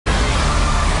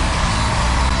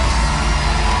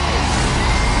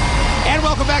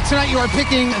welcome back. Tonight you are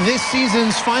picking this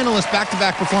season's finalists,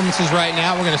 back-to-back performances right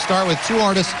now. We're going to start with two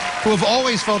artists who have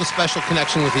always felt a special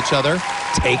connection with each other.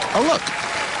 Take a look.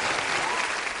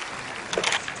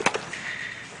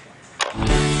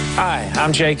 Hi,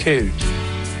 I'm Jake.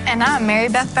 And I'm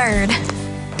Marybeth Bird.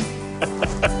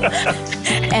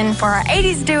 And for our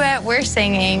 80s duet, we're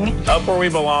singing Up Where We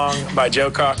Belong by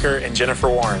Joe Cocker and Jennifer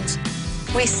Warnes.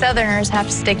 We Southerners have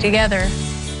to stick together.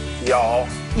 Y'all.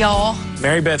 Y'all.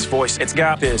 Marybeth's voice, it's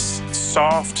got this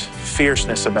soft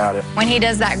fierceness about it. When he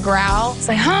does that growl, it's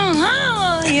like,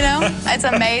 you know? It's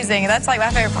amazing. That's like my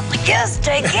favorite part. Like, yes,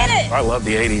 Jake, get it! I love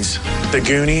the 80s. The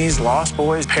Goonies, Lost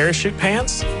Boys, Parachute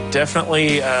Pants,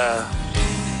 definitely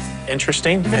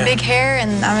interesting. The big hair,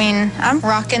 and I mean, I'm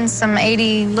rocking some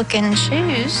 80-looking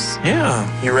shoes. Yeah.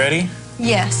 You ready?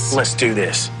 Yes. Let's do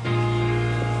this.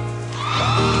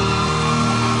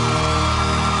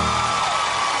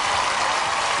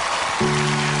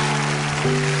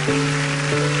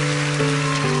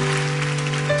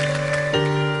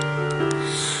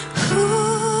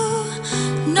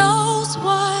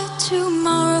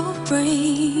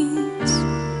 Brings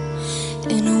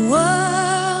in a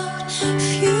world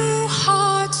few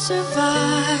hearts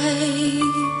survive.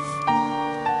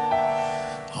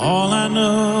 All I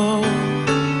know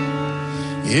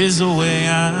is the way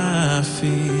I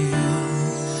feel,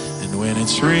 and when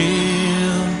it's real,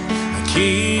 I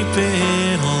keep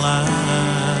it alive.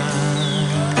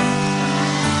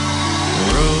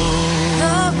 The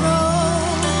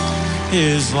road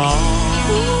is long.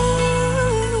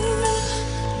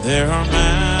 There are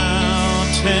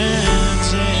mountains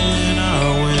in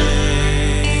our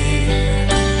way,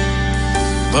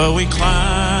 but we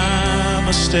climb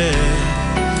a step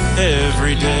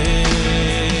every day.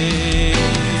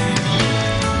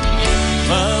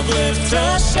 Love lifts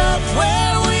us up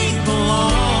where we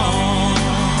belong,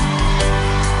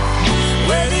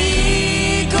 where the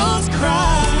eagles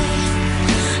cry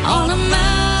on a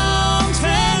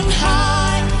mountain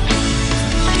high.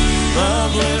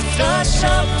 Love lifts us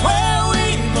up where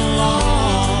we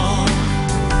belong,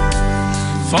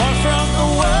 far from the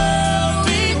world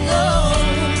we know,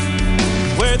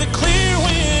 where the clear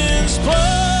winds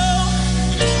blow.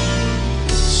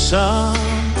 Some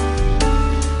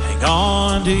hang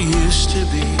on to used to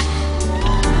be,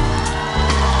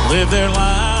 live their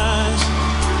lives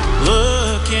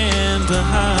looking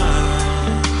behind.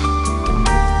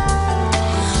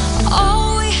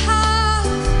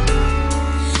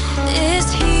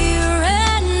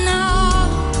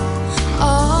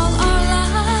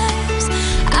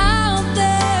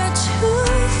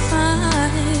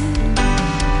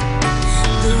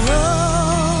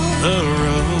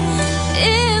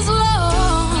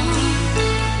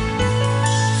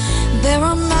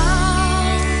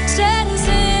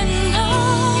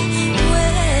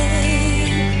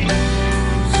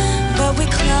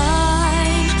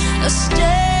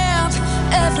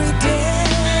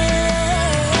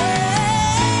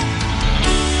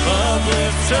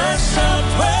 Us up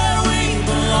where we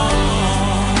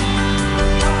belong,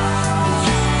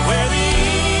 where the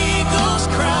eagles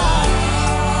cry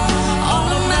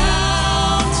on a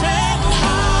mountain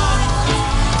high.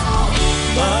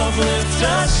 Love lifts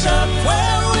us up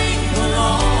where we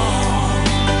belong,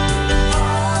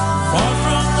 far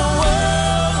from the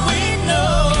world we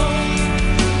know,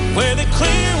 where the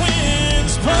clear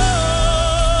winds blow.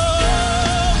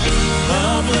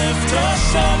 Love lifts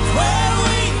us up where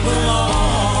we belong.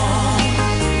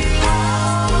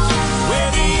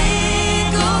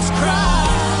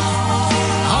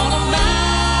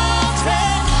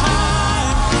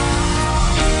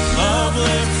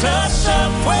 Us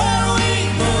up where we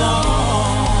belong,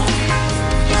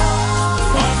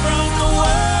 far from the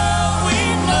world we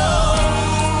know,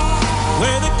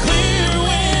 where the clear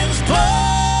winds blow.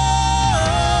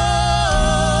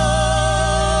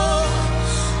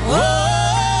 Whoa.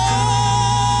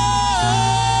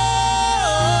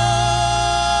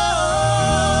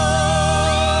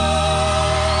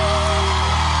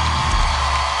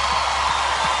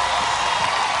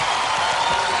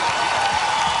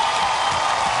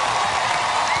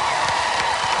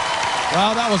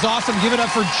 Well, that was awesome. Give it up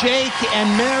for Jake and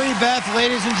Marybeth,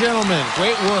 ladies and gentlemen.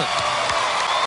 Great work.